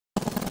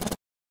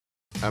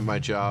At my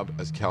job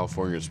as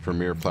California's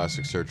premier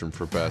plastic surgeon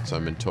for bets,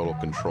 I'm in total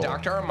control.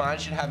 Dr. Armond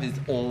should have his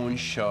own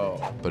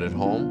show. But at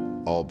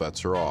home, all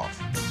bets are off.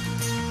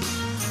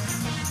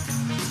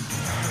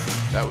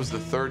 That was the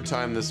third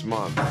time this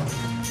month.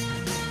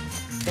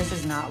 This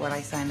is not what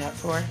I signed up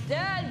for.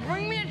 Dad,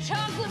 bring me a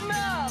chocolate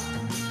milk,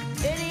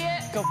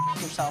 idiot. Go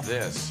f yourself.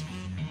 This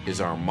is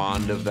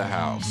Armond of the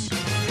house.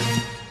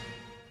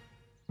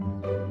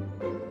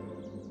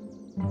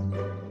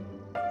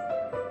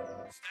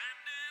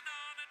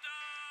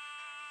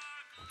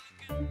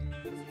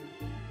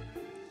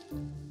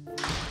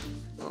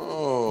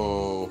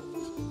 Oh,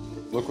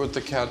 look what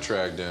the cat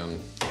dragged in.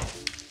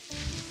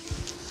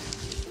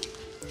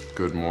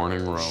 Good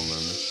morning,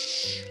 Roman.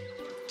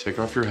 Take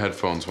off your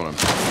headphones when I'm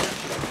talking.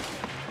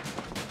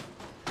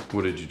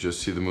 What, did you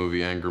just see the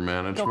movie Anger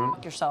Management? Go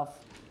f yourself.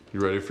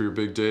 You ready for your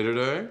big day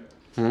today?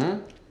 Hmm?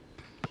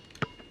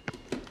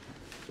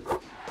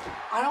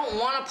 I don't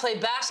want to play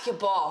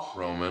basketball.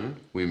 Roman,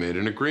 we made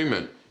an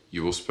agreement.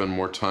 You will spend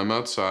more time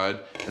outside,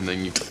 and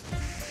then you...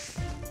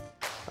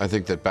 I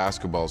think that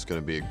basketball is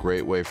going to be a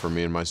great way for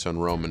me and my son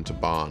Roman to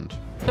bond.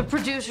 The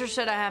producer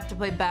said I have to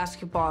play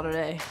basketball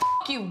today.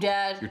 F you,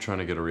 Dad. You're trying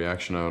to get a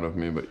reaction out of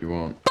me, but you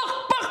won't.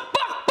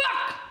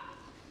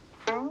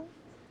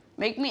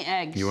 Make me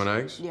eggs. You want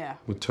eggs? Yeah.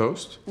 With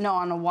toast? No,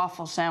 on a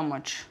waffle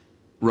sandwich.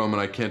 Roman,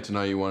 I can't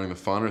deny you wanting the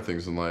finer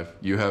things in life.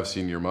 You have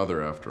seen your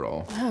mother, after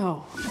all.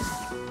 Oh.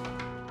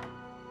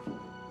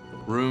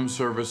 Room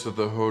service at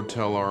the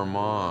Hotel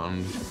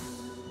Armond.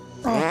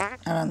 Out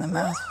on the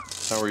mouth.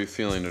 How are you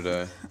feeling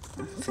today?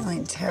 I'm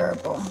feeling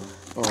terrible.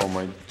 Oh,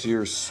 my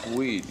dear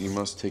sweet. You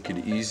must take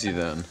it easy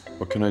then.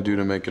 What can I do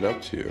to make it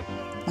up to you?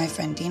 My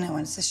friend Dina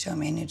wants to show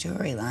me a new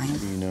jewelry line.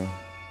 Dina.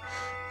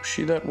 Was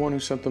she that one who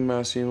sent the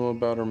mass email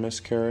about her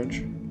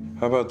miscarriage?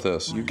 How about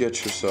this? You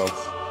get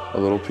yourself a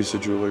little piece of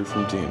jewelry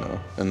from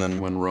Dina, and then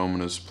when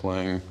Roman is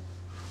playing,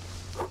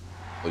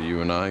 well,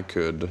 you and I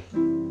could...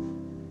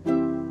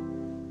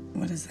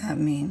 What does that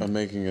mean? I'm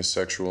making a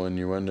sexual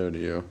innuendo to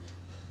you.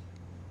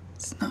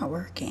 It's not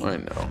working. I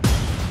know.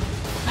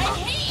 I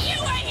hate you!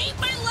 I hate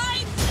my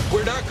life!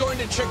 We're not going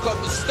to chick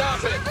club.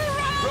 Stop it!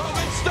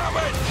 Roman, stop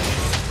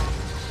it!